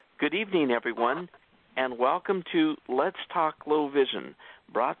Good evening, everyone, and welcome to Let's Talk Low Vision,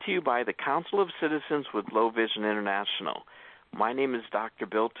 brought to you by the Council of Citizens with Low Vision International. My name is Dr.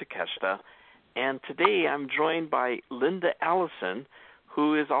 Bill Takeshita, and today I'm joined by Linda Allison,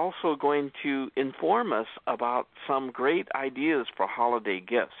 who is also going to inform us about some great ideas for holiday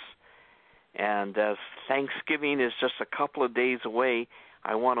gifts. And as Thanksgiving is just a couple of days away,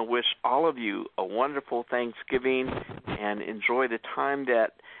 I want to wish all of you a wonderful Thanksgiving and enjoy the time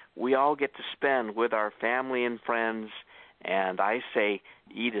that we all get to spend with our family and friends. And I say,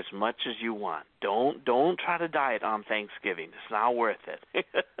 eat as much as you want. Don't try to diet on Thanksgiving. It's not worth it.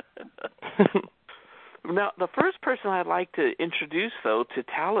 Now, the first person I'd like to introduce, though, to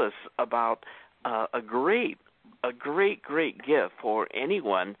tell us about a great gift for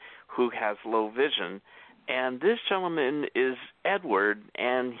anyone who has low vision. And this gentleman is Edward,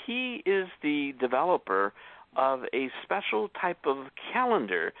 and he is the developer of a special type of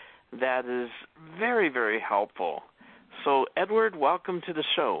calendar that is very, very helpful. So, Edward, welcome to the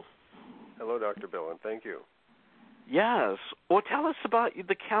show. Hello, Dr. Bill, and thank you. Yes. Well, tell us about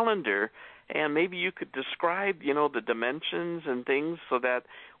the calendar, and maybe you could describe, the dimensions and things so that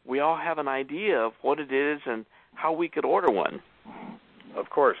we all have an idea of what it is and how we could order one. Of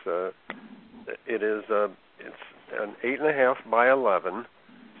course. It's an 8.5 by 11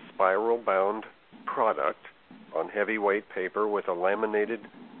 spiral-bound product on heavyweight paper with a laminated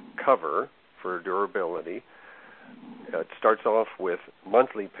cover for durability. It starts off with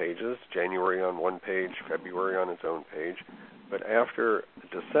monthly pages, January on one page, February on its own page. But after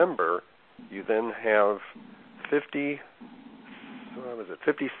December, you then have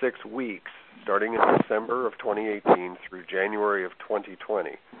 56 weeks, starting in December of 2018 through January of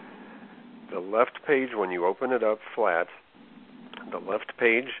 2020. The left page, when you open it up flat, the left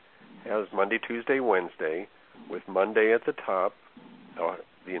page has Monday, Tuesday, Wednesday, with Monday at the top,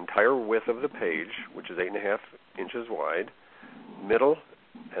 the entire width of the page, which is 8.5 inches wide, middle,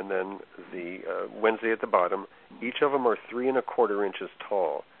 and then the Wednesday at the bottom. Each of them are 3.25 inches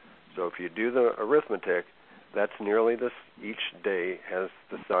tall. So if you do the arithmetic, that's nearly this. Each day has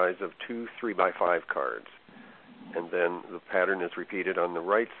the size of 2 3x5 cards. And then the pattern is repeated on the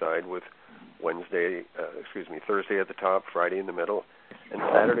right side with Thursday at the top, Friday in the middle, and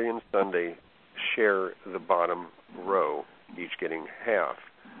Saturday and Sunday share the bottom row, each getting half.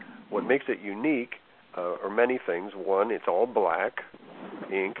 What makes it unique are many things. One, it's all black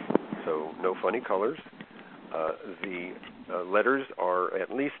ink, so no funny colors. The letters are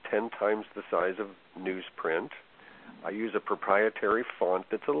at least 10 times the size of newsprint. I use a proprietary font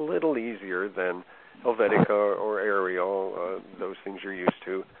that's a little easier than Helvetica or Arial, those things you're used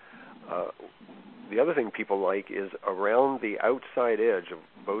to. The other thing people like is around the outside edge of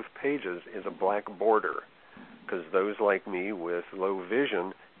both pages is a black border, because those like me with low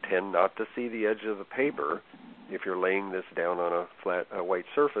vision tend not to see the edge of the paper if you're laying this down on a flat white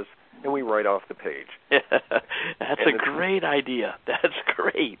surface, and we write off the page. That's a great idea. That's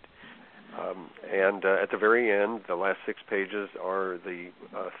great. And at the very end, the last 6 pages are the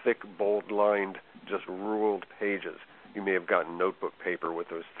thick, bold-lined, just ruled pages. You may have gotten notebook paper with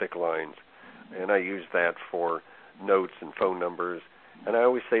those thick lines, and I use that for notes and phone numbers. And I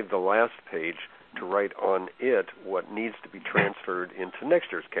always save the last page to write on it what needs to be transferred into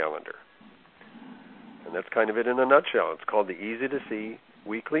next year's calendar. And that's kind of it in a nutshell. It's called the Easy to See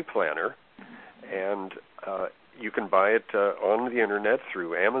Weekly Planner, and you can buy it on the internet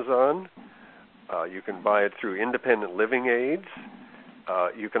through Amazon. You can buy it through Independent Living Aids.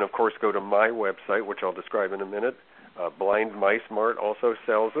 You can, of course, go to my website, which I'll describe in a minute. Blind Mice Mart also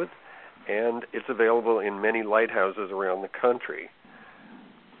sells it, and it's available in many lighthouses around the country.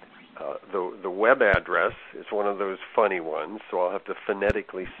 The web address is one of those funny ones, so I'll have to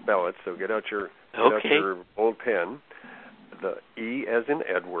phonetically spell it. So get out your old pen. The E as in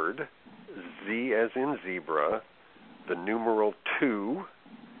Edward, Z as in zebra, the numeral 2,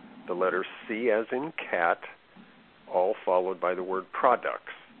 the letter C as in cat, all followed by the word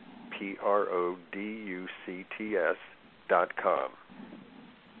products, PRODUCTS.com.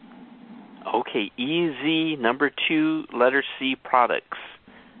 Okay, EZ number 2, letter C, products.com.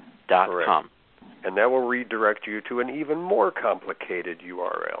 Correct. And that will redirect you to an even more complicated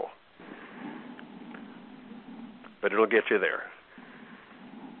URL. But it'll get you there.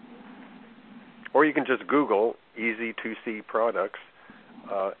 Or you can just Google Easy to See Products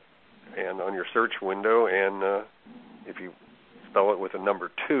and on your search window, and if you spell it with a number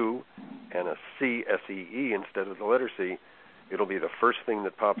 2 and a C, S-E-E, instead of the letter C, it'll be the first thing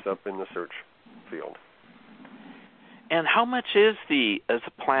that pops up in the search field. And how much is as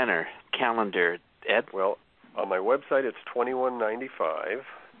a planner calendar, Ed? Well, on my website it's $21.95,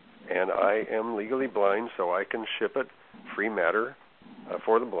 and I am legally blind, so I can ship it free matter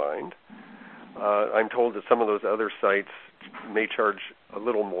for the blind. I'm told that some of those other sites may charge a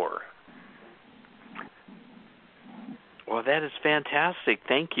little more. Well, that is fantastic.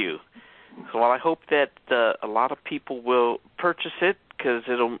 Thank you. So, well, I hope that a lot of people will purchase it because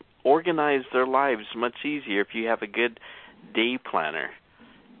it'll organize their lives much easier if you have a good day planner.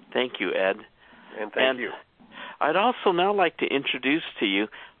 Thank you, Ed. And thank you. I'd also now like to introduce to you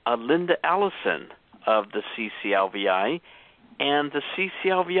Linda Allison of the CCLVI. And the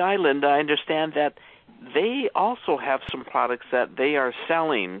CCLVI, Linda, I understand that they also have some products that they are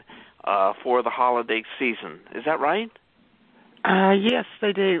selling for the holiday season. Is that right? Yes,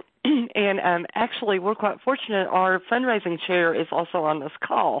 they do. And actually, we're quite fortunate. Our fundraising chair is also on this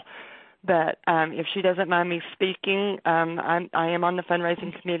call. But if she doesn't mind me speaking, I am on the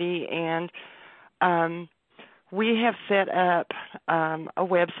fundraising committee, and we have set up a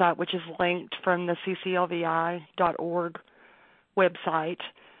website which is linked from the cclvi.org website,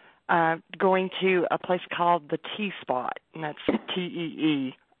 going to a place called the T-Spot, and that's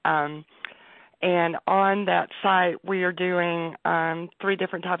T-E-E. And on that site, we are doing 3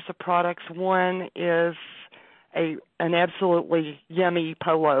 different types of products. One is an absolutely yummy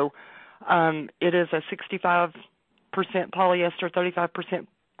polo. It is a 65% polyester, 35%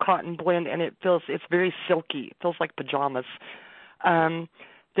 cotton blend, and it's very silky. It feels like pajamas.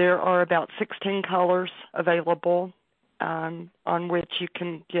 There are about 16 colors available on which you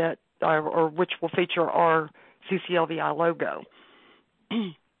can get, or which will feature our CCLVI logo.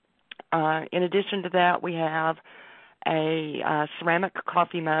 In addition to that, we have a ceramic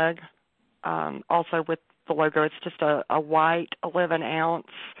coffee mug, also with the logo. It's just a white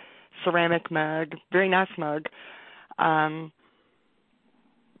 11-ounce ceramic mug, very nice mug,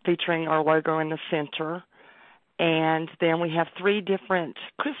 featuring our logo in the center. And then we have 3 different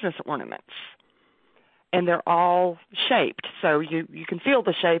Christmas ornaments, and they're all shaped. So you can feel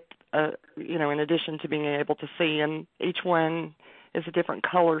the shape, in addition to being able to see, and each one is a different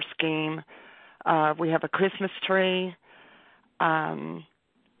color scheme. We have a Christmas tree.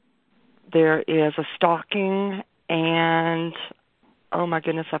 There is a stocking, and oh my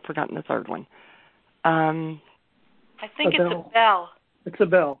goodness, I've forgotten the third one. I think it's a bell. It's a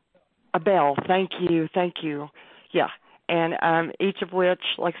bell. A bell. Thank you. Yeah, and each of which,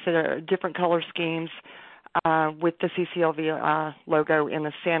 like I said, are different color schemes with the CCLV logo in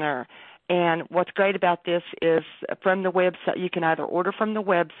the center. And what's great about this is from the website, you can either order from the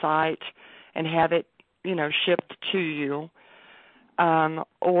website and have it, shipped to you,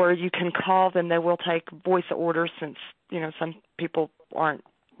 or you can call them. They will take voice orders since, some people aren't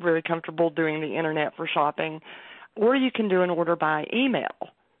very comfortable doing the internet for shopping, or you can do an order by email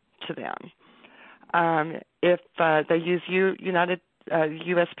to them. If they use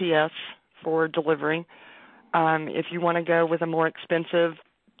USPS for delivery, if you want to go with a more expensive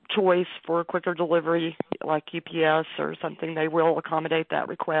choice for a quicker delivery like UPS or something, they will accommodate that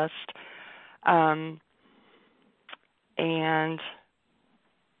request. And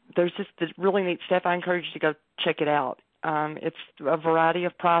there's just the really neat stuff. I encourage you to go check it out. It's a variety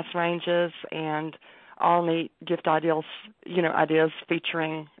of price ranges and all neat gift ideas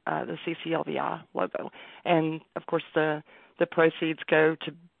featuring the CCLVI logo. And, of course, the proceeds go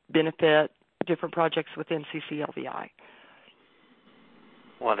to benefit different projects within CCLVI.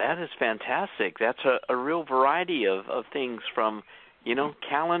 Well, that is fantastic. That's a real variety of things from,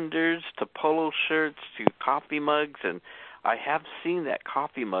 calendars to polo shirts to coffee mugs. And I have seen that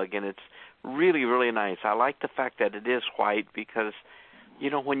coffee mug, and it's really, really nice. I like the fact that it is white because,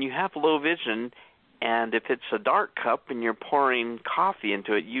 when you have low vision and if it's a dark cup and you're pouring coffee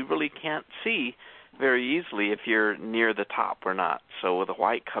into it, you really can't see very easily if you're near the top or not. So with a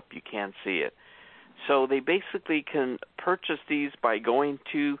white cup, you can't see it. So they basically can purchase these by going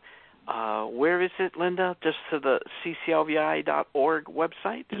to, where is it, Linda? Just to the cclvi.org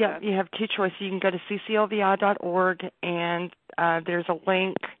website? Yeah, you have 2 choices. You can go to cclvi.org, and there's a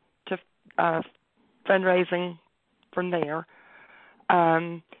link to fundraising from there.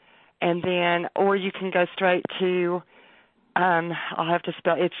 And then, or you can go straight to, I'll have to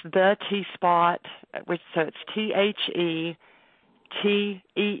spell, it's the T-Spot, so it's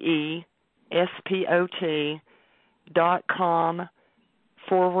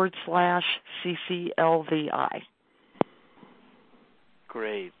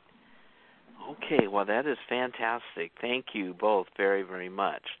Great. Okay, well, that is fantastic. Thank you both very, very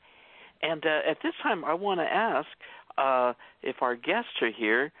much. And at this time, I want to ask if our guests are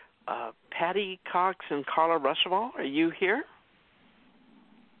here. Patty Cox and Carla Ruschival, are you here?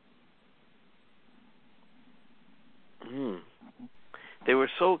 they were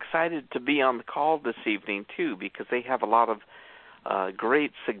so excited to be on the call this evening, too, because they have a lot of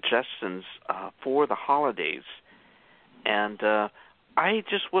great suggestions for the holidays. And I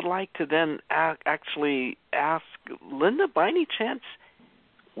just would like to then actually ask Linda, by any chance,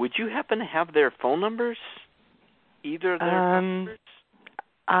 would you happen to have their phone numbers? Either of their numbers?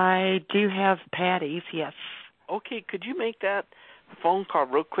 I do have Patty's, yes. Okay, could you make that phone call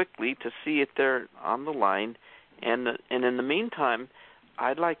real quickly to see if they're on the line? And in the meantime,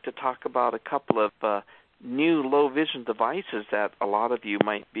 I'd like to talk about a couple of new low vision devices that a lot of you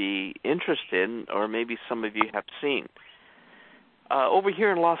might be interested in, or maybe some of you have seen. Over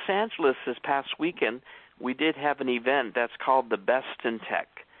here in Los Angeles this past weekend, we did have an event that's called the Best in Tech,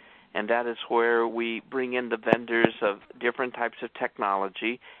 and that is where we bring in the vendors of different types of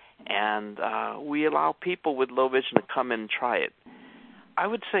technology, and we allow people with low vision to come and try it. I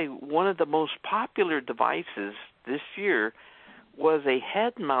would say one of the most popular devices this year was a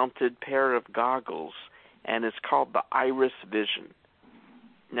head-mounted pair of goggles, and it's called the Iris Vision.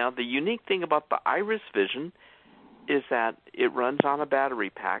 Now, the unique thing about the Iris Vision is that it runs on a battery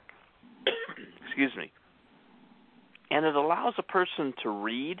pack, excuse me, and it allows a person to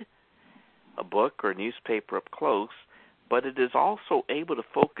read a book or a newspaper up close, but it is also able to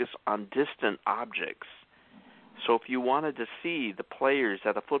focus on distant objects. So if you wanted to see the players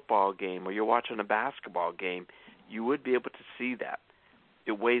at a football game or you're watching a basketball game, you would be able to see that.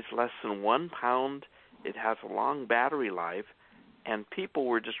 It weighs less than 1 pound. It has a long battery life, and people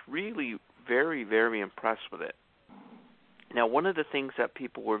were just really very, very impressed with it. Now, one of the things that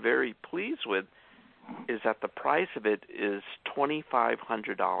people were very pleased with is that the price of it is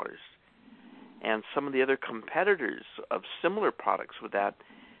 $2,500. And some of the other competitors of similar products with that,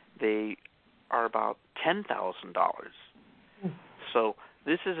 they are about $10,000. So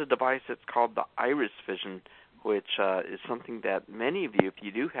this is a device that's called the Iris Vision, which is something that many of you, if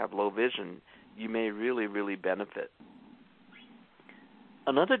you do have low vision, you may really, really benefit.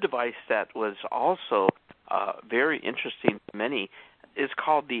 Another device that was also very interesting to many is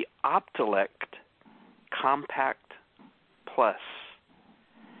called the Optelect Compact Plus.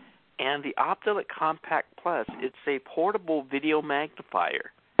 And the Optelect Compact Plus, it's a portable video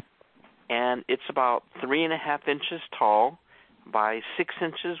magnifier. And it's about 3.5 inches tall by 6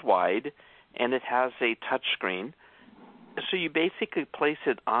 inches wide, and it has a touch screen. So you basically place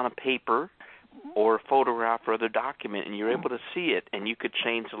it on a paper or a photograph or other document, and you're able to see it, and you could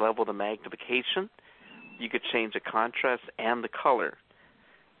change the level of the magnification, you could change the contrast and the color.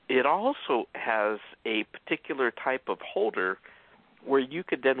 It also has a particular type of holder where you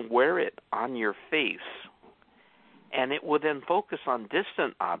could then wear it on your face, and it will then focus on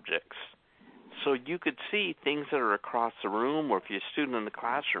distant objects. So you could see things that are across the room, or if you're a student in the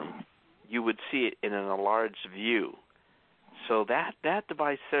classroom, you would see it in an enlarged view. So that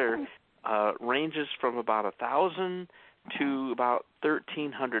device there ranges from about $1,000 to about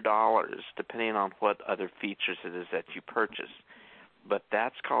 $1,300, depending on what other features it is that you purchase. But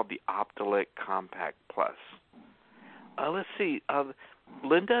that's called the Optelect Compact Plus. Let's see.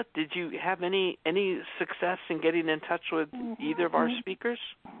 Linda, did you have any success in getting in touch with either of our speakers?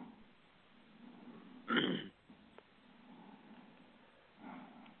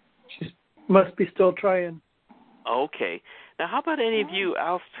 She must be still trying. Okay. Now, how about any of you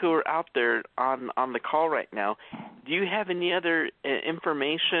else who are out there on the call right now? Do you have any other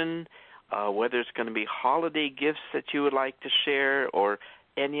information, whether it's going to be holiday gifts that you would like to share, or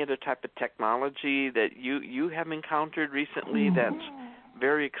any other type of technology that you have encountered recently that's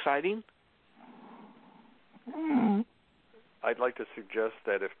very exciting? I'd like to suggest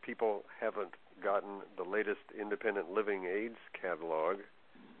that if people haven't gotten the latest Independent Living AIDS catalog,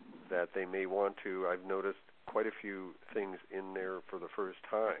 that they may want to. I've noticed quite a few things in there for the first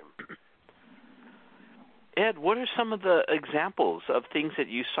time. Ed, what are some of the examples of things that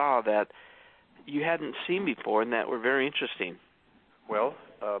you saw that you hadn't seen before and that were very interesting? Well,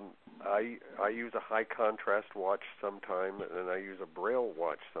 I use a high contrast watch sometime, and I use a Braille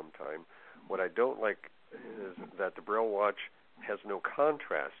watch sometime. What I don't like is that the Braille watch has no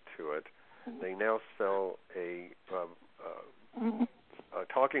contrast to it. They now sell a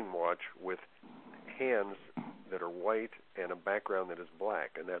talking watch with hands that are white and a background that is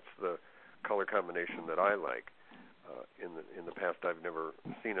black, and that's the color combination that I like. In the past, I've never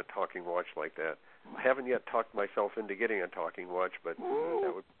seen a talking watch like that. I haven't yet talked myself into getting a talking watch, but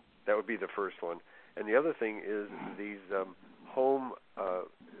that would be the first one. And the other thing is these home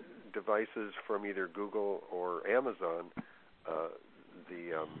devices from either Google or Amazon,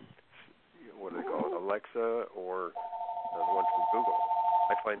 what do they call it, Alexa, or the ones from Google.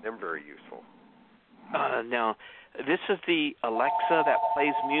 I find them very useful. Now, this is the Alexa that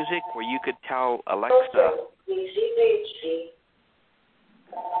plays music where you could tell Alexa.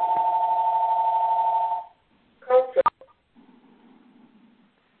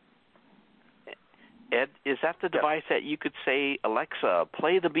 Ed, is that the device that you could say, Alexa,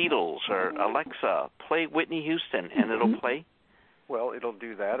 play the Beatles, or Alexa, play Whitney Houston, and it'll play? Well, it'll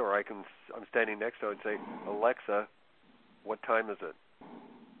do that, or I'm standing next to it and say, Alexa, what time is it?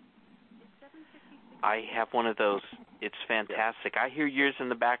 I have one of those. It's fantastic. I hear yours in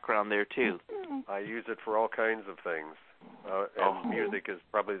the background there, too. I use it for all kinds of things, and music is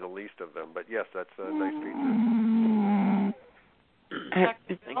probably the least of them. But, yes, that's a nice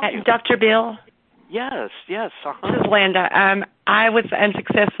feature. Dr. Bill? Yes. This is Linda. I was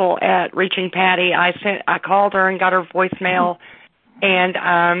unsuccessful at reaching Patty. I called her and got her voicemail, and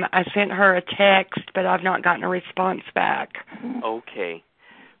I sent her a text, but I've not gotten a response back. Okay.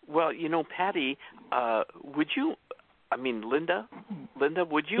 Well, Patty, Linda, would you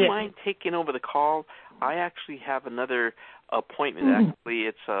mind taking over the call? I actually have another appointment. Actually,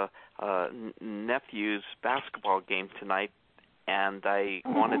 it's a nephew's basketball game tonight, and I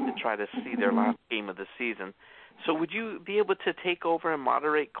wanted to try to see their last game of the season. So would you be able to take over and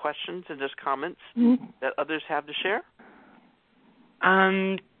moderate questions and just comments that others have to share?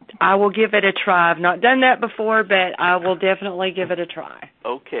 I will give it a try. I've not done that before, but I will definitely give it a try.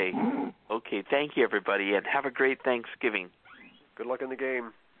 Okay. Thank you, everybody, and have a great Thanksgiving. Good luck in the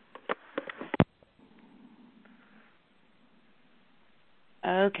game.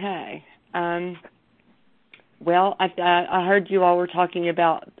 Okay. Well, I heard you all were talking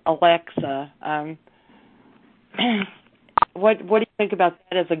about Alexa. What do you think about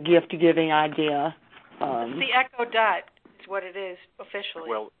that as a gift-giving idea? It's the Echo Dot. What it is officially.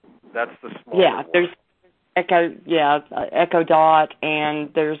 Well, that's the smaller one. There's Echo Dot,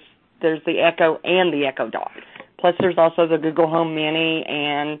 and there's the Echo and the Echo Dot. Plus, there's also the Google Home Mini,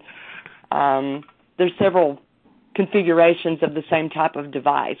 and there's several configurations of the same type of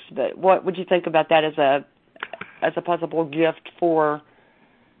device. But what would you think about that as a possible gift for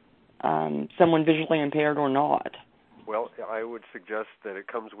someone visually impaired or not? Well, I would suggest that it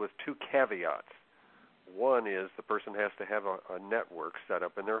comes with two caveats. One is the person has to have a network set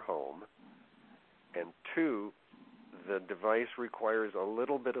up in their home. And two, the device requires a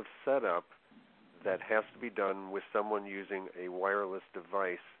little bit of setup that has to be done with someone using a wireless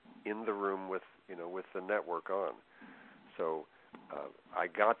device in the room with the network on. So I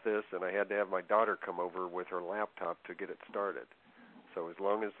got this, and I had to have my daughter come over with her laptop to get it started. So as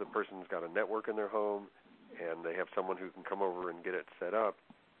long as the person's got a network in their home and they have someone who can come over and get it set up,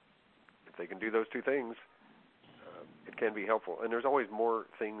 if they can do those two things, it can be helpful. And there's always more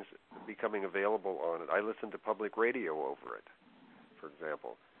things becoming available on it. I listen to public radio over it, for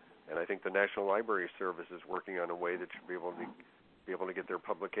example. And I think the National Library Service is working on a way that should be able to get their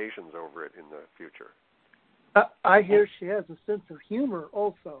publications over it in the future. I hear she has a sense of humor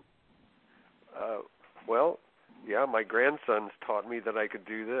also. Well, yeah, my grandsons taught me that I could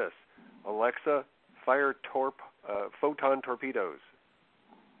do this. Alexa, fire photon torpedoes.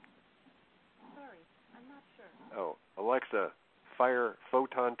 Sorry, I'm not sure. Oh, Alexa, fire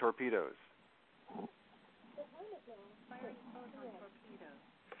photon torpedoes. Firing photon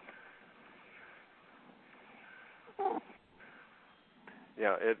torpedoes.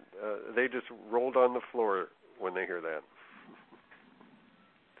 Yeah, they just rolled on the floor when they hear that.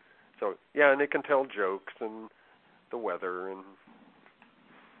 So, yeah, and it can tell jokes and the weather, and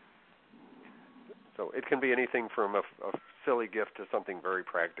so it can be anything from a silly gift to something very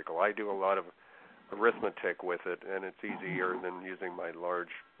practical. I do a lot of arithmetic with it, and it's easier than using my large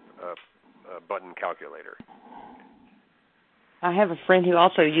button calculator. I have a friend who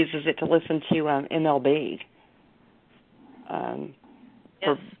also uses it to listen to MLB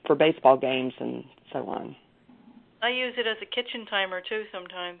for baseball games and so on. I use it as a kitchen timer, too,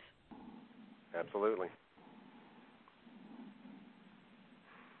 sometimes. Absolutely.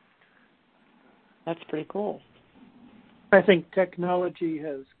 That's pretty cool. I think technology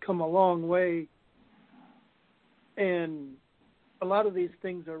has come a long way, and a lot of these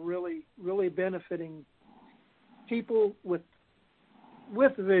things are really, really benefiting people with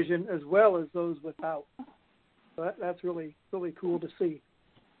vision as well as those without. So that's really, really cool to see.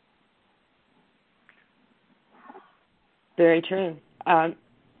 Very true.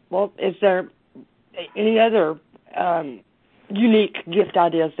 Well, is there any other unique gift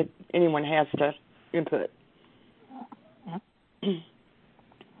ideas that anyone has to input?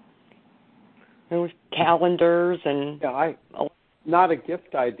 There was calendars and... Yeah, not a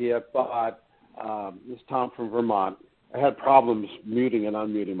gift idea, but this is Tom from Vermont. I had problems muting and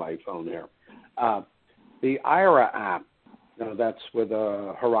unmuting my phone here. the IRA app, that's with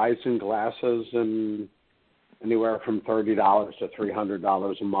Horizon glasses and anywhere from $30 to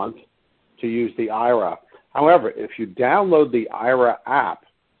 $300 a month to use the IRA. However, if you download the IRA app,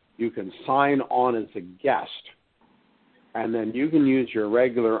 you can sign on as a guest, and then you can use your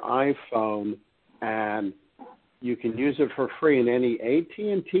regular iPhone, and you can use it for free in any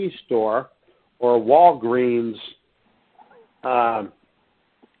AT&T store or Walgreens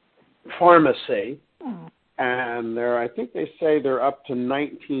pharmacy. And I think they say they're up to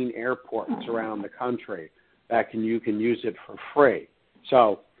 19 airports around the country that you can use it for free.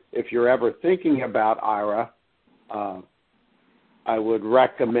 So if you're ever thinking about IRA, I would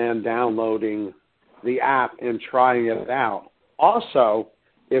recommend downloading the app and trying it out. Also,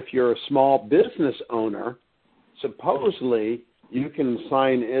 if you're a small business owner, supposedly you can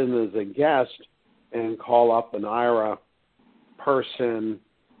sign in as a guest and call up an IRA person,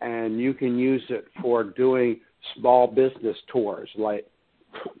 and you can use it for doing small business tours, like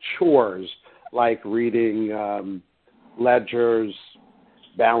chores, like reading ledgers,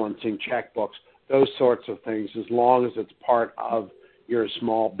 balancing checkbooks, those sorts of things, as long as it's part of your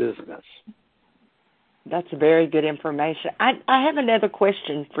small business. That's very good information. I have another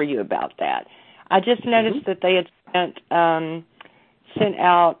question for you about that. I just noticed that they had sent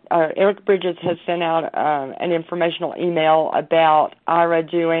out, Eric Bridges has sent out an informational email about IRA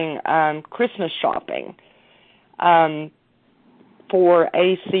doing Christmas shopping for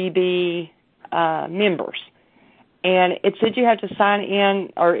ACB members. And it said you have to sign in,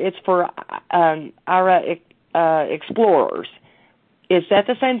 or it's for IRA explorers. Is that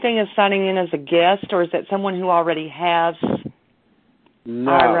the same thing as signing in as a guest, or is that someone who already has IRA?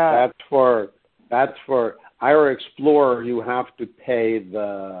 No, that's for IRA Explorer. You have to pay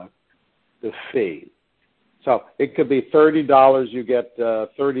the fee. So it could be $30. You get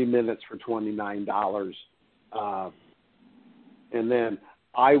 30 minutes for $29. And then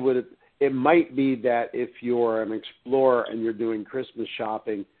it might be that if you're an explorer and you're doing Christmas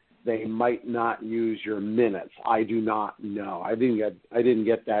shopping, they might not use your minutes. I do not know. I didn't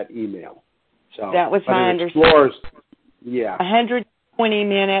get that email. So that was my understanding. Yeah. 120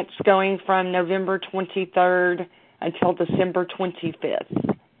 minutes going from November 23rd until December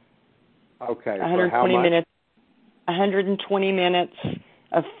 25th. Okay. 120 minutes. 120 minutes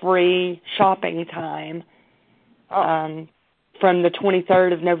of free shopping time. From the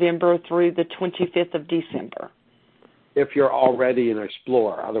 23rd of November through the 25th of December. If you're already an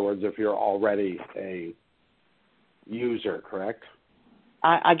explorer, in other words, if you're already a user, correct?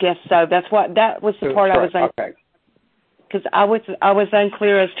 I guess so. That was the part I was okay. Because I was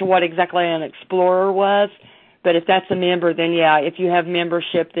unclear as to what exactly an explorer was, but if that's a member, then yeah, if you have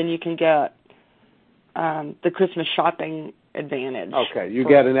membership, then you can get the Christmas shopping advantage. Okay, you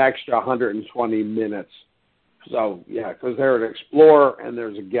get an extra 120 minutes. So, yeah, because they're an explorer and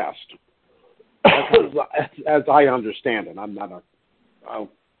there's a guest. As I understand it. I'm not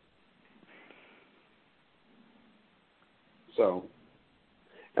So,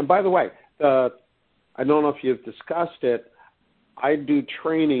 and by the way, I don't know if you've discussed it, I do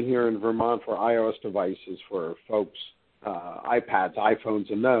training here in Vermont for iOS devices for folks, iPads,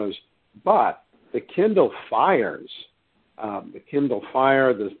 iPhones, and those, but the Kindle Fires,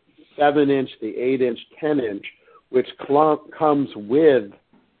 the 7-inch, the 8-inch, 10-inch, which comes with,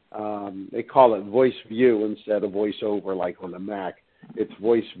 they call it Voice View instead of VoiceOver like on the Mac. It's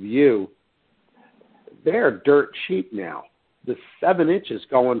Voice View. They're dirt cheap now. The 7-inch is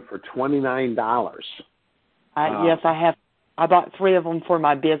going for $29. Yes, I have. I bought 3 of them for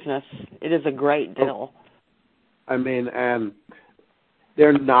my business. It is a great deal. I mean, and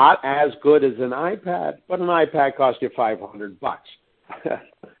they're not as good as an iPad, but an iPad costs you $500.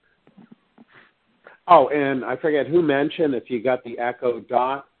 Oh, and I forget who mentioned if you got the Echo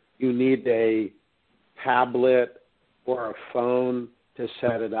Dot, you need a tablet or a phone to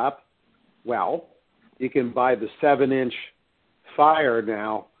set it up. Well, you can buy the 7-inch Fire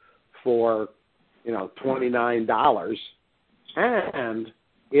now for, $29. And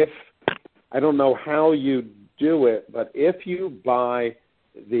if, I don't know how you do it, but if you buy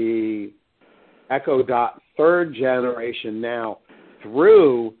the Echo Dot 3rd generation now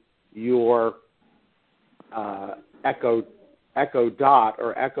through your Echo Dot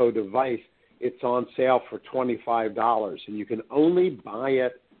or Echo device, it's on sale for $25, and you can only buy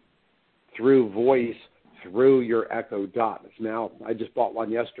it through voice through your Echo Dot. It's now, I just bought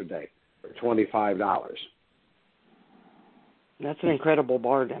one yesterday for $25. That's an incredible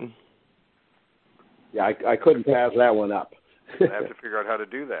bargain. Yeah, I couldn't pass that one up. I have to figure out how to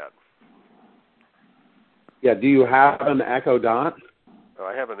do that. Yeah, do you have an Echo Dot?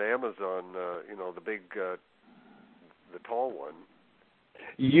 I have an Amazon, the big, the tall one.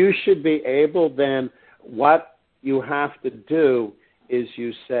 You should be able then, what you have to do is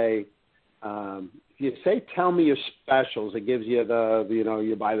you say, tell me your specials, it gives you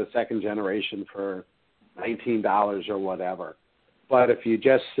you buy the second generation for $19 or whatever. But if you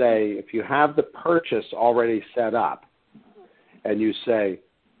just say, if you have the purchase already set up, and you say,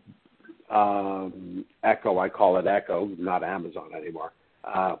 Echo, I call it Echo, not Amazon anymore,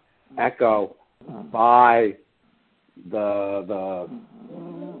 Echo, buy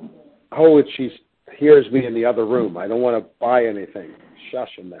she hears me in the other room. I don't want to buy anything.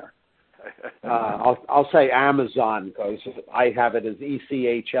 Shush in there. I'll say Amazon because I have it as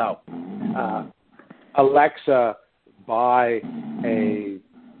ECHO. Alexa, buy an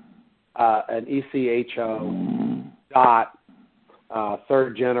ECHO dot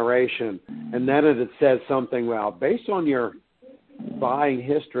third generation, and then it says something. Well, based on your buying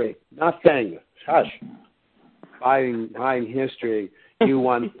history, nothing. Hush. Buying history. You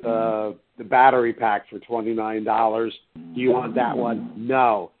want the battery pack for $29. Do you want that one?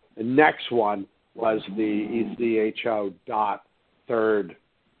 No. The next one was the ECHO dot third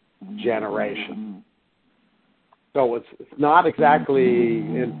generation. So it's not exactly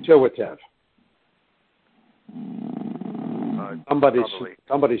intuitive.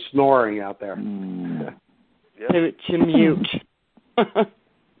 Somebody's snoring out there. To mute.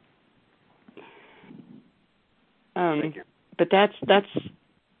 But that's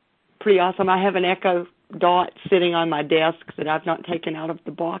pretty awesome. I have an Echo Dot sitting on my desk that I've not taken out of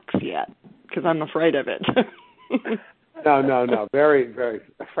the box yet because I'm afraid of it. No. Very, very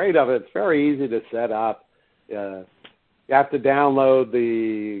afraid of it. It's very easy to set up. You have to download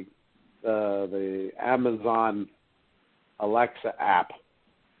the Amazon Alexa app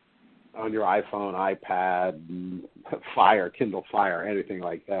on your iPhone, iPad, Fire, Kindle Fire, anything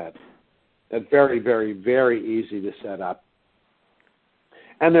like that. It's very, very, very easy to set up.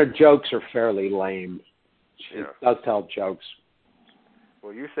 And their jokes are fairly lame. It does tell jokes.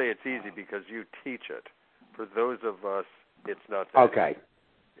 Well, you say it's easy because you teach it. For those of us, it's not that easy.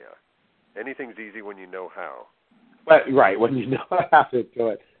 Yeah. Anything's easy when you know how. But, right, when you know how to do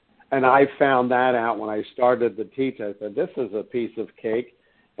it. And I found that out when I started to teach. I said, this is a piece of cake.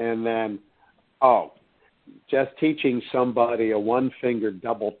 And then, just teaching somebody a one-finger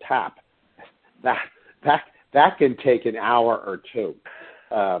double tap, that can take an hour or two.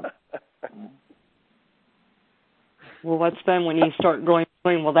 Well, what's fun when you start going,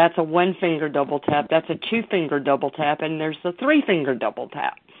 well, that's a one-finger double tap, that's a two-finger double tap, and there's a three-finger double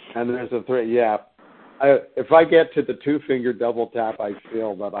tap. And there's a three, yeah. If I get to the two-finger double tap, I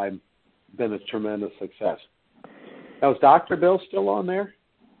feel that I've been a tremendous success. Now, is Dr. Bill still on there?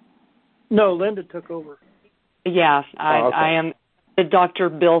 No, Linda took over. Yes, I am the Dr.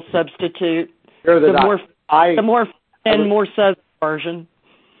 Bill substitute. You're the more sub version.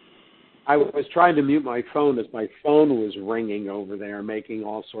 I was trying to mute my phone as my phone was ringing over there, making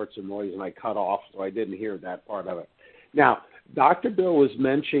all sorts of noise, and I cut off, so I didn't hear that part of it. Now, Dr. Bill was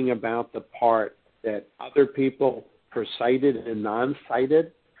mentioning about the part that other people are sighted and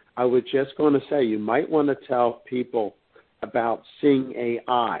non-sighted. I was just going to say, you might want to tell people about Seeing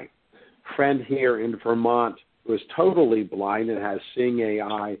AI. A friend here in Vermont who is totally blind and has Seeing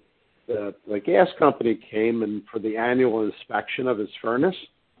AI. The gas company came and for the annual inspection of his furnace,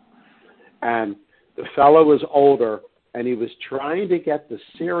 and the fellow was older, and he was trying to get the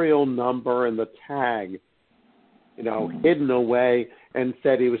serial number and the tag, hidden away, and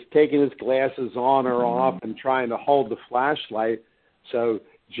said he was taking his glasses on or off and trying to hold the flashlight. So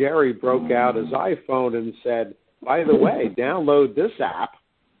Jerry broke out his iPhone and said, by the way, download this app.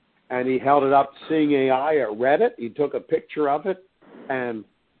 And he held it up to Seeing AI. It read it. He took a picture of it, and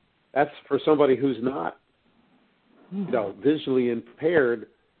that's for somebody who's not, visually impaired.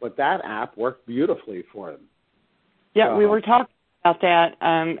 But that app worked beautifully for him. Yeah, we were talking about that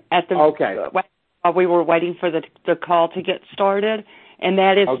while we were waiting for the call to get started, and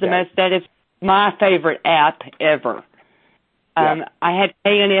that is that is my favorite app ever. I had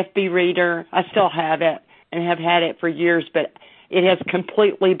KNFB Reader. I still have it and have had it for years, but it has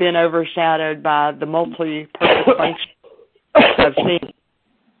completely been overshadowed by the multi-purpose function I've seen.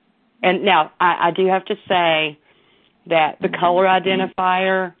 And now, I do have to say that the color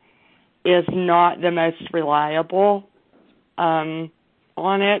identifier is not the most reliable on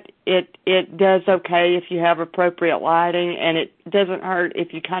it. It does okay if you have appropriate lighting, and it doesn't hurt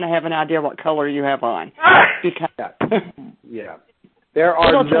if you kind of have an idea what color you have on. Yeah. There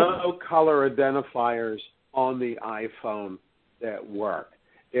are no color identifiers on the iPhone that work.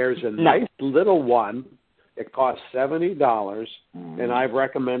 There's a nice little one. It costs $70, and I've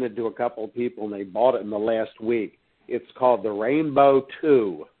recommended to a couple of people, and they bought it in the last week. It's called the Rainbow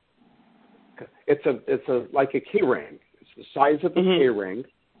 2. It's like a key ring. It's the size of a key ring.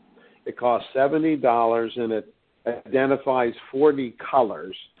 It costs $70, and it identifies 40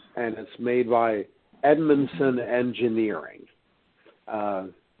 colors, and it's made by Edmondson Engineering.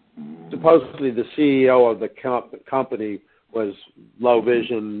 Supposedly the CEO of the company was low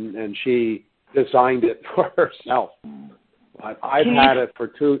vision, and she designed it for herself. I've had it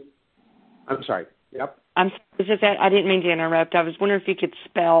for I'm sorry. Yep. I didn't mean to interrupt. I was wondering if you could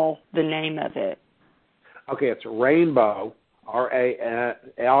spell the name of it. Okay, it's Rainbow, RAINBOW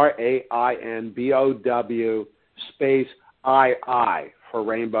space II for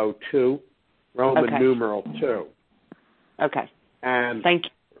Rainbow 2, Roman numeral 2. Okay. And thank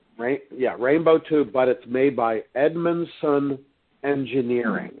you. Rainbow 2, but it's made by Edmondson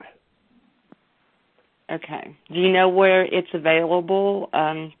Engineering. Okay. Do you know where it's available?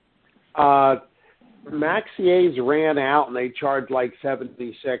 Maxier's ran out, and they charge like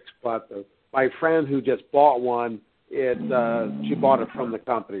 $76. But my friend who just bought one, she bought it from the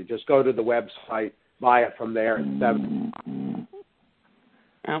company. Just go to the website, buy it from there. It's $70.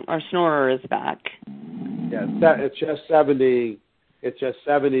 Our snorer is back. Yeah, it's just $70. It's just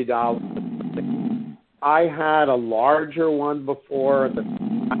 $70. I had a larger one before, the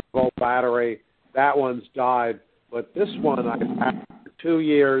 12-volt battery. That one's died, but this one I've had for 2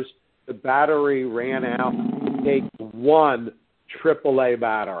 years. The battery ran out. It takes one AAA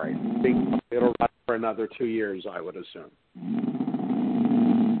battery. It'll run for another 2 years, I would assume.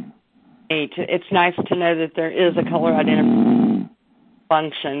 It's nice to know that there is a color identification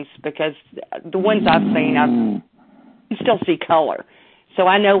functions, because the ones I've seen, I still see color, so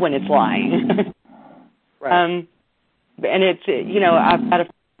I know when it's lying. Right. And it's, I've got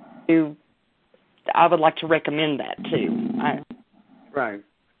I would like to recommend that too. Right.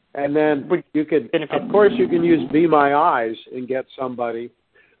 And then you could, of course, you can use Be My Eyes and get somebody.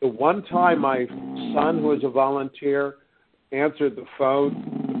 The one time my son, who was a volunteer, answered the phone,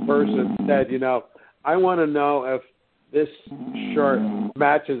 the person said, I want to know if this shirt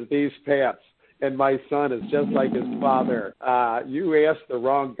matches these pants. And my son is just like his father. You asked the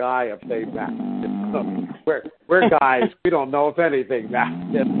wrong guy if they match. We're guys. We don't know if anything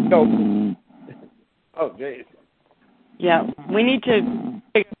matches. Oh, geez. Yeah, we need to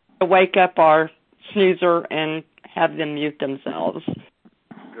wake up our snoozer and have them mute themselves.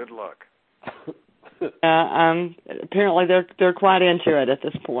 Good luck. Apparently, they're quite into it at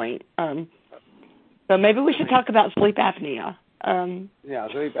this point. So maybe we should talk about sleep apnea. Yeah,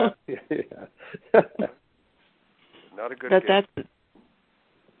 sleep apnea. Not a good.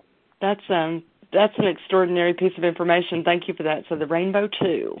 That's an extraordinary piece of information. Thank you for that. So the Rainbow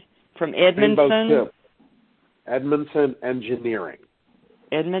 2 from Edmondson. Rainbow 2. Edmondson Engineering.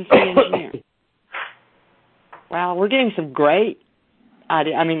 Edmondson Engineering. Wow, we're getting some great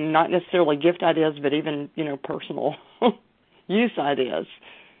ideas. I mean, not necessarily gift ideas, but even, personal use ideas.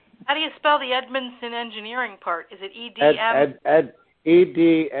 How do you spell the Edmondson Engineering part? Is it EDM?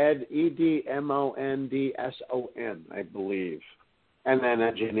 EDMONDSON, I believe. And then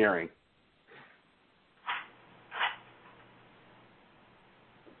engineering.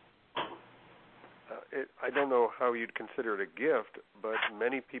 I don't know how you'd consider it a gift, but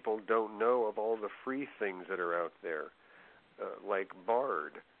many people don't know of all the free things that are out there, like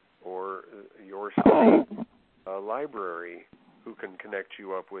Bard or your state library, who can connect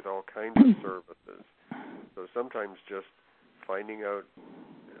you up with all kinds of services. So sometimes just finding out,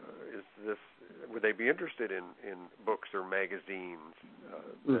 would they be interested in books or magazines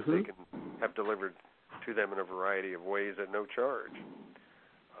that they can have delivered to them in a variety of ways at no charge.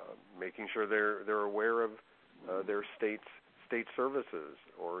 Making sure they're aware of their state services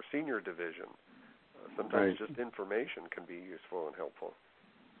or senior division. Sometimes just information can be useful and helpful.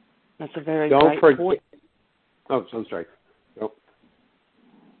 That's a very great point. Oh, I'm sorry. Nope.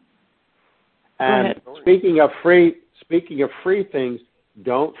 And speaking of free things,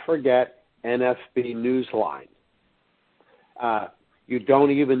 don't forget NFB Newsline. You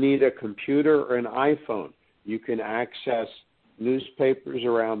don't even need a computer or an iPhone. You can access newspapers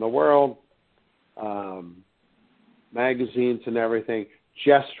around the world, magazines and everything,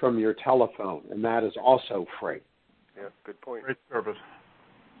 just from your telephone, and that is also free. Yeah, good point. Great service.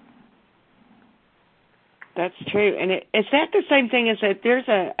 That's true. And is that the same thing as that there's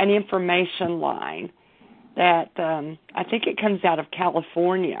an information line that I think it comes out of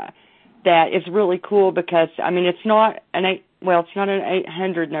California that is really cool because, it's not an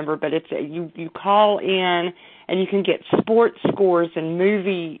 800 number, but it's you call in and you can get sports scores and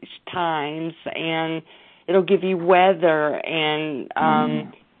movie times, and it'll give you weather and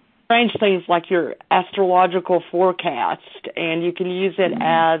strange things like your astrological forecast, and you can use it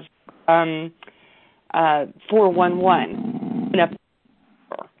as 411.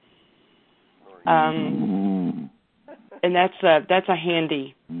 And that's a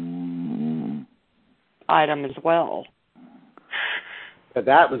handy item as well. But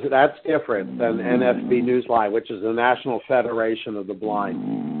that's different than NFB Newsline, which is the National Federation of the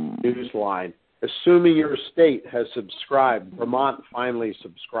Blind Newsline. Assuming your state has subscribed, Vermont finally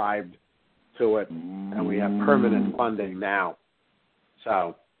subscribed to it, and we have permanent funding now.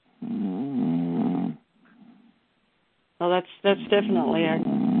 So, well, that's definitely a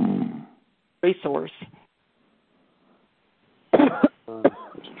resource.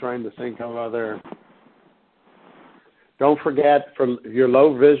 Just trying to think of other. Don't forget, from your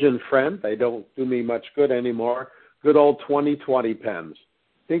low vision friend, they don't do me much good anymore. Good old 20/20 pens.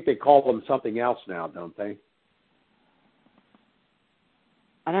 I think they call them something else now, don't they?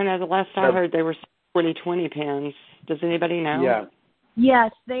 I don't know. The last I heard, they were 20/20 pens. Does anybody know? Yeah.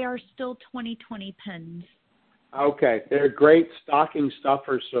 Yes, they are still 20/20 pens. Okay, they're great stocking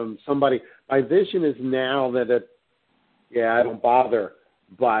stuffers from somebody. My vision is now that I don't bother,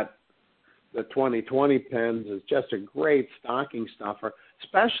 but the 20/20 pens is just a great stocking stuffer,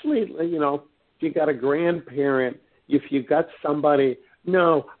 especially, if you got a grandparent, if you got somebody,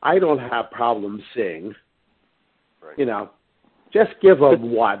 no, I don't have problems seeing, Right. Just give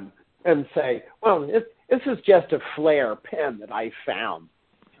them one and say, well, this is just a Flair pen that I found.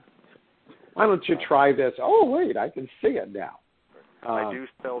 Why don't you try this? Oh, wait, I can see it now. I do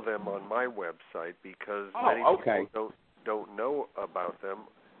sell them on my website because many people don't know about them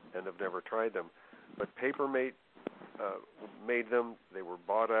and have never tried them. But Papermate made them. They were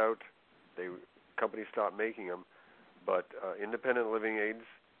bought out. Company stopped making them. But Independent Living Aids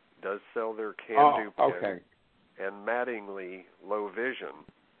does sell their Can-Do pen. Okay. And Mattingly Low Vision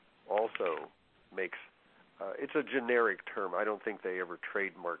also makes, it's a generic term. I don't think they ever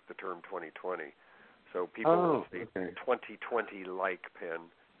trademarked the term 20/20. So people will say 20/20-like pen,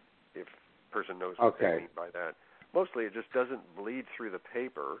 if a person knows what they mean by that. Mostly it just doesn't bleed through the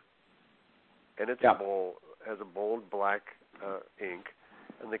paper, and it's has a bold black ink,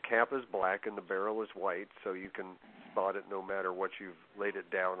 and the cap is black and the barrel is white, so you can spot it no matter what you've laid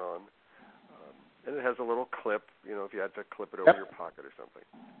it down on. And it has a little clip, if you had to clip it over your pocket or something.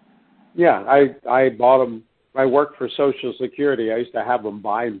 Yeah, I bought them. I worked for Social Security. I used to have them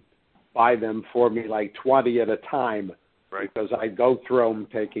buy them for me like 20 at a time, right? Because I go through them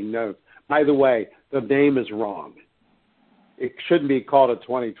taking notes. By the way, the name is wrong. It shouldn't be called a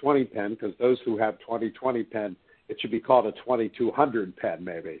 20/20 pen because those who have 20/20 pen, it should be called a 2200 pen,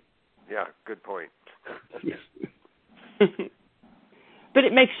 maybe. Yeah, good point. But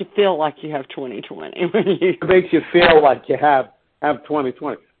it makes you feel like you have 20/20 when you. It makes you feel like you have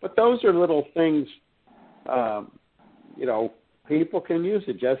 20/20. But those are little things, people can use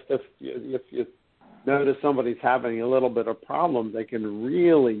it. Just if you notice somebody's having a little bit of problem, they can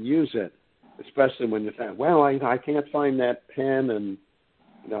really use it, especially when you say, well, I can't find that pen. And,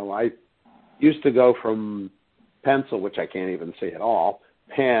 I used to go from pencil, which I can't even see at all,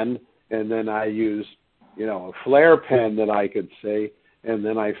 pen, and then I used, a Flair pen that I could see. And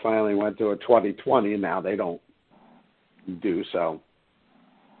then I finally went to a 20/20, and now they don't do so.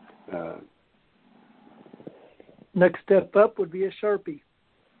 Next step up would be a Sharpie.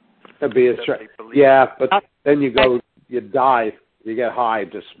 That'd be but then you die, you get high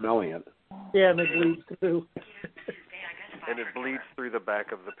just smelling it. Yeah, and it bleeds too. And it bleeds through the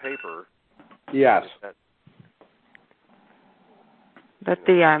back of the paper. Yes. But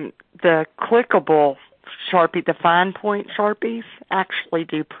the clickable Sharpie, the fine point Sharpies, actually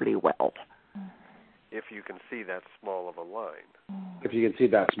do pretty well. If you can see that small of a line. If you can see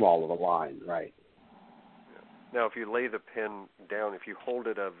that small of a line, right. Now, if you lay the pen down, if you hold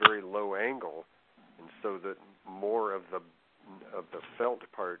it at a very low angle, and so that more of the felt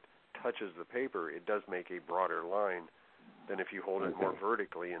part touches the paper, it does make a broader line than if you hold it more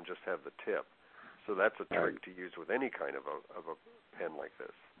vertically and just have the tip. So that's a trick to use with any kind of a pen like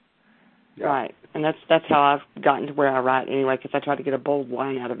this. Yeah. Right, and that's how I've gotten to where I write anyway, because I try to get a bold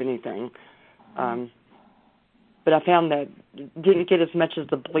line out of anything. But I found that didn't get as much as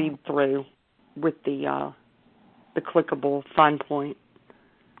the bleed through with the clickable fine point.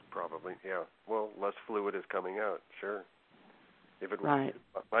 Probably, yeah. Well, less fluid is coming out, sure. Right.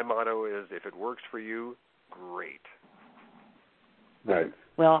 My motto is, if it works for you, great. Right.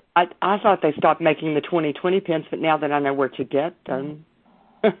 Well, I thought they stopped making the 20/20 pens, but now that I know where to get them,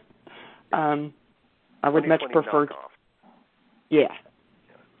 I would much prefer. Knockoff. Yeah.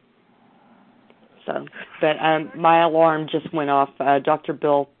 So, but my alarm just went off. Dr.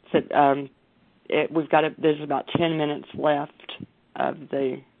 Bill said there's about 10 minutes left of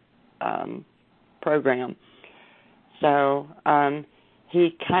the program. So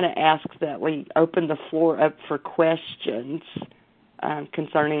he kind of asked that we open the floor up for questions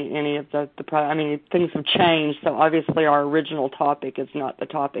concerning any of things have changed, so obviously our original topic is not the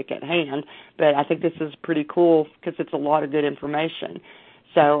topic at hand, but I think this is pretty cool because it's a lot of good information.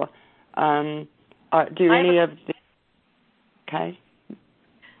 So okay.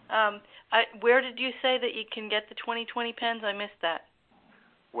 Where did you say that you can get the 2020 pens? I missed that.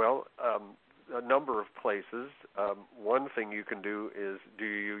 Well, a number of places. One thing you can do is, do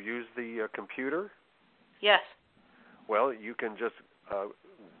you use the computer? Yes. Well, you can just,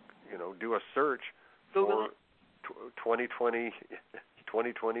 do a search Google for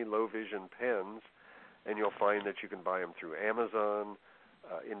 2020 low vision pens, and you'll find that you can buy them through Amazon.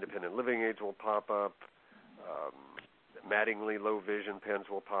 Independent Living Aids will pop up. Mattingly low vision pens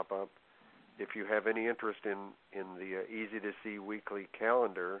will pop up. If you have any interest in the Easy to See weekly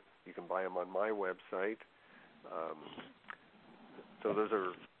calendar, you can buy them on my website. So those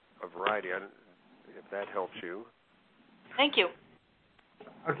are a variety. If that helps you. Thank you.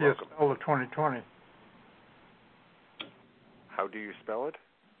 How do you spell the 2020? How do you spell it?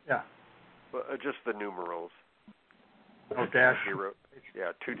 Yeah. Well, just the numerals. Oh, dash. 0.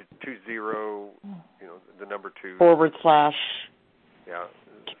 Yeah, 20. The number 2. / Yeah.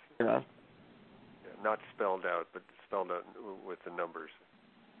 0. Not spelled out, but spelled out with the numbers.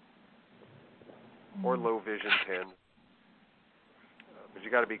 Or low vision pen. But you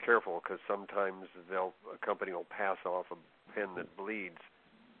got to be careful because sometimes a company will pass off a pen that bleeds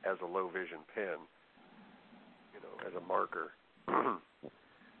as a low vision pen, as a marker. And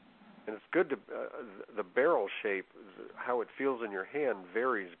it's good to the barrel shape, how it feels in your hand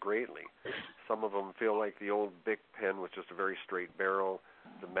varies greatly. Some of them feel like the old Bic pen with just a very straight barrel.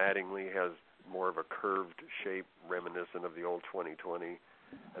 The Mattingly has more of a curved shape reminiscent of the old 2020.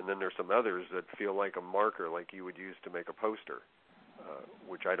 And then there's some others that feel like a marker like you would use to make a poster,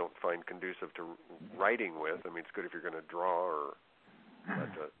 which I don't find conducive to writing with. I mean, it's good if you're going to draw, but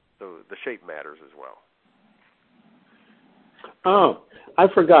the shape matters as well. Oh, I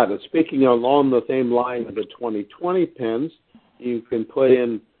forgot. Speaking along the same line of the 2020 pens, you can put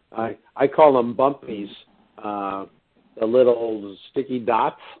in, I call them bumpies, the little sticky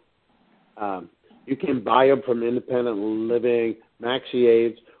dots. You can buy them from Independent Living, Maxi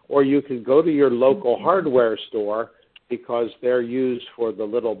Aids, or you can go to your local hardware store because they're used for the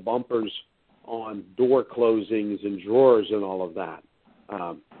little bumpers on door closings and drawers and all of that.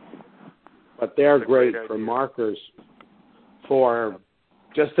 But they're great for markers for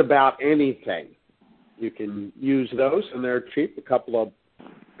just about anything. You can use those, and they're cheap, a couple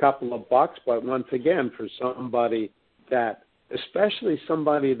of bucks. But once again, for somebody that, especially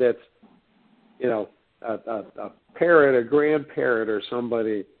somebody that's, a parent, a grandparent, or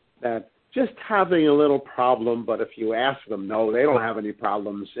somebody that just having a little problem, but if you ask them, no, they don't have any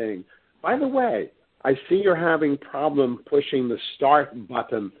problem saying, by the way, I see you're having problem pushing the start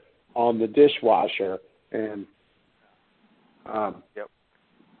button on the dishwasher, and yep.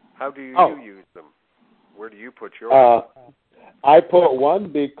 How do you use them? Where do you put yours? I put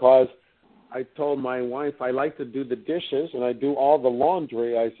one because I told my wife I like to do the dishes and I do all the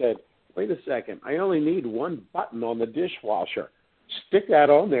laundry. I said, wait a second, I only need one button on the dishwasher. Stick that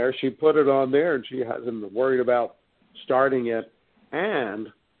on there. She put it on there and she hasn't worried about starting it. And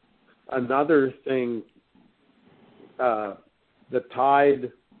another thing, the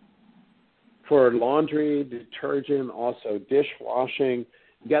Tide for laundry, detergent, also dishwashing,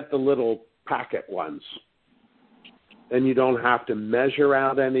 get the little packet ones. Then you don't have to measure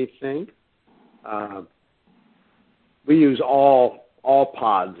out anything. We use all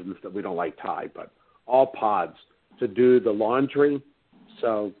pods, and we don't like Tide, but all pods to do the laundry.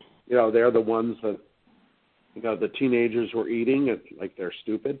 So, they're the ones that, the teenagers were eating like they're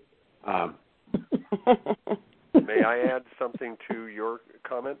stupid. May I add something to your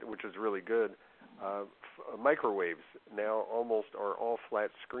comment, which is really good? Microwaves now almost are all flat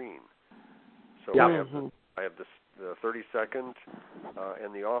screen. So yep. I have the 30-second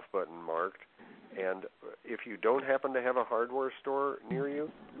and the off button marked. And if you don't happen to have a hardware store near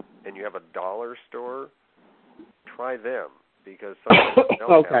you and you have a dollar store, try them because some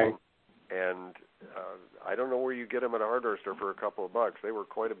don't have them. And I don't know where you get them at a hardware store for a couple of bucks. They were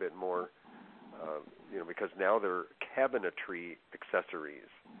quite a bit more, because now they're cabinetry accessories.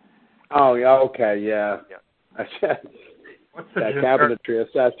 Oh, yeah, okay, yeah. What's the cabinetry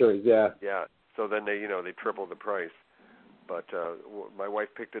accessories, yeah. Yeah, so then they triple the price. But my wife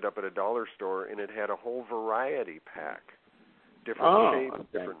picked it up at a dollar store, and it had a whole variety pack, different shapes,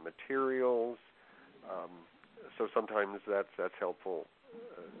 different materials. So sometimes that's helpful.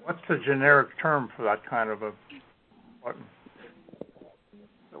 What's the generic term for that kind of a button?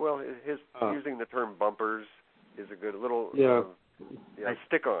 Well, using the term bumpers is a good little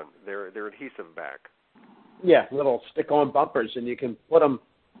stick-on. They're adhesive back. Yeah, little stick-on bumpers, and you can put them,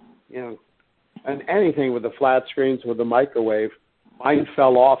 and anything with the flat screens with the microwave. Mine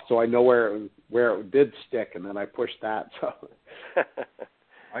fell off, so I know where it did stick, and then I pushed that. So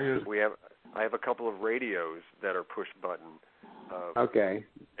I have a couple of radios that are push button. Okay.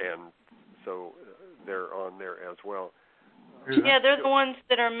 And so they're on there as well. Yeah, they're the ones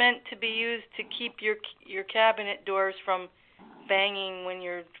that are meant to be used to keep your cabinet doors from banging when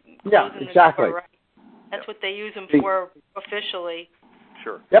you're closing the door. Right? That's what they use them for officially.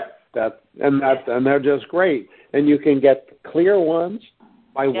 Sure. Yep. And they're just great. And you can get clear ones.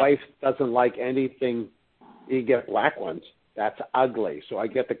 My wife doesn't like anything. You get black ones. That's ugly. So I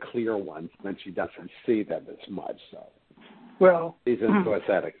get the clear ones, and she doesn't see them as much. So. Well, she's into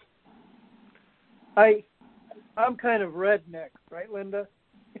aesthetics. I'm kind of redneck, right, Linda?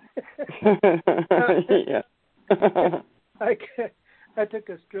 Yeah. I took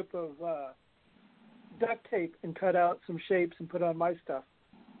a strip of duct tape and cut out some shapes and put on my stuff.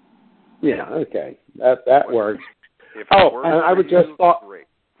 Yeah, okay, that works. And I would just thought.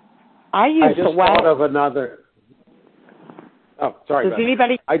 I just thought of another. Oh, sorry. Does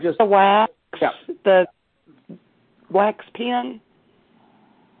anybody use the wax? Yeah. The wax pen?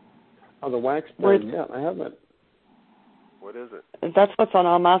 Oh, the wax pen. Yeah, I haven't. What is it? That's what's on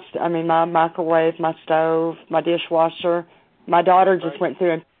all my microwave, my stove, my dishwasher. My daughter just went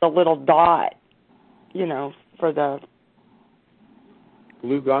through and put a little dot, for the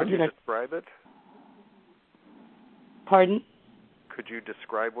glue gun. Could you describe it? Pardon? Could you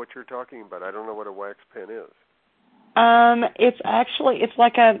describe what you're talking about? I don't know what a wax pen is. It's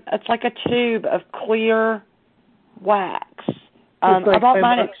like a tube of clear wax. I bought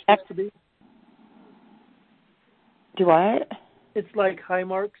mine at Do what? It's like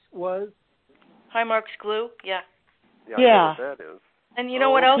Highmark's was. Highmark's glue, yeah. Yeah. I know what that is. And you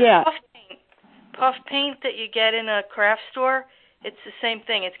know what else? Yeah. Puff paint that you get in a craft store. It's the same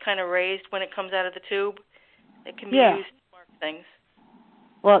thing. It's kind of raised when it comes out of the tube. It can be used to mark things.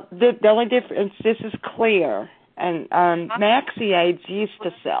 Well, the only difference, this is clear, and Maxi Aids used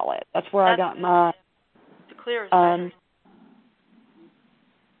to sell it. That's where I got mine. The clear is better.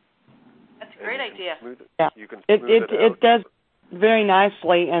 That's a great idea. Yeah, you can smooth it does very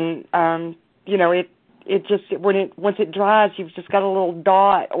nicely, and it just once it dries, you've just got a little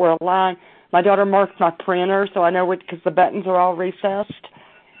dot or a line. My daughter marked my printer, so I know it because the buttons are all recessed.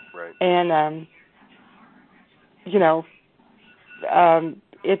 Right. And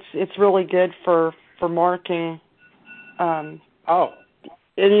it's really good for marking.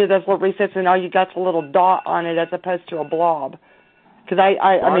 Any of those little recesses, and all you got's a little dot on it as opposed to a blob. Because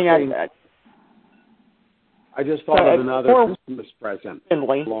I just thought of another Christmas present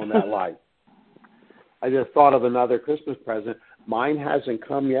along that line. I just thought of another Christmas present. Mine hasn't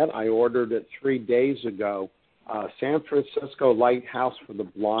come yet. I ordered it 3 days ago. San Francisco Lighthouse for the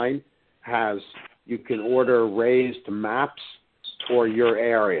Blind you can order raised maps for your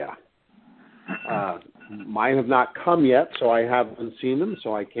area. Mine have not come yet, so I haven't seen them,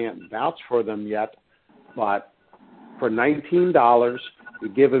 so I can't vouch for them yet. But for $19, you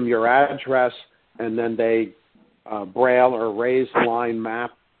give them your address, and then they braille or raised line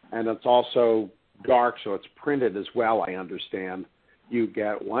map, and it's also dark, so it's printed as well, I understand. You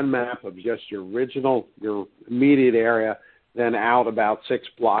get one map of just your immediate area, then out about 6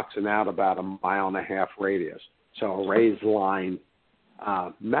 blocks and out about a 1.5 mile radius. So a raised line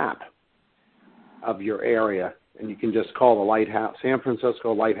map of your area, and you can just call the Lighthouse, San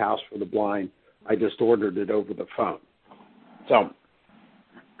Francisco Lighthouse for the Blind. I just ordered it over the phone. So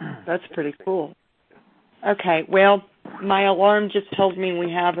that's pretty cool. Okay, well, my alarm just told me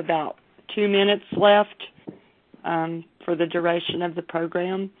we have about 2 minutes left for the duration of the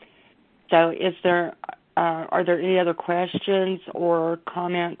program. So are there any other questions or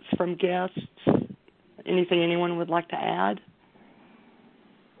comments from guests? Anything anyone would like to add?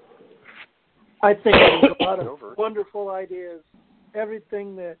 I think there's a lot of wonderful ideas.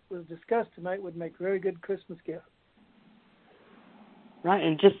 Everything that was discussed tonight would make very good Christmas gifts. Right,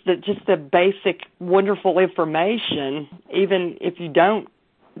 and just the basic wonderful information, even if you don't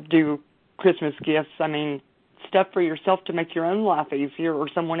do Christmas gifts, stuff for yourself to make your own life easier or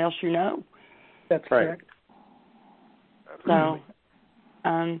someone else you know. That's correct. So,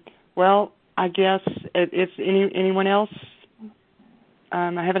 well, I guess it's anyone else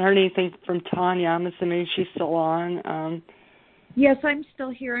I haven't heard anything from Tanya. I'm assuming she's still on. Yes, I'm still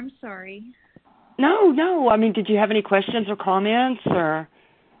here. I'm sorry. No. I mean, did you have any questions or comments, or?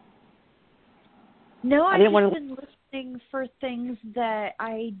 No, I've just been listening for things that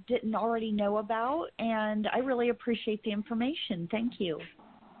I didn't already know about, and I really appreciate the information. Thank you.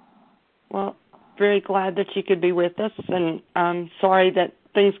 Well, very glad that you could be with us, and I'm sorry that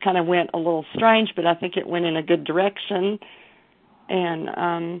things kind of went a little strange, but I think it went in a good direction.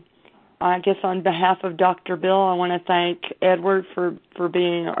 And I guess on behalf of Dr. Bill, I want to thank Edward for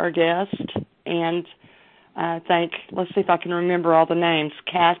being our guest, and let's see if I can remember all the names,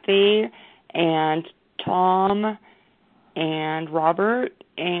 Kathy and Tom and Robert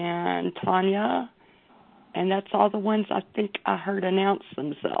and Tanya, and that's all the ones I think I heard announce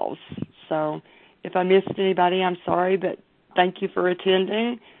themselves. So if I missed anybody, I'm sorry, but thank you for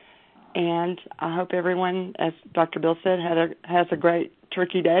attending, and I hope everyone, as Dr. Bill said, has a great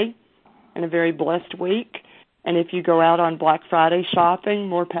Turkey Day and a very blessed week. And if you go out on Black Friday shopping,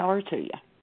 more power to you.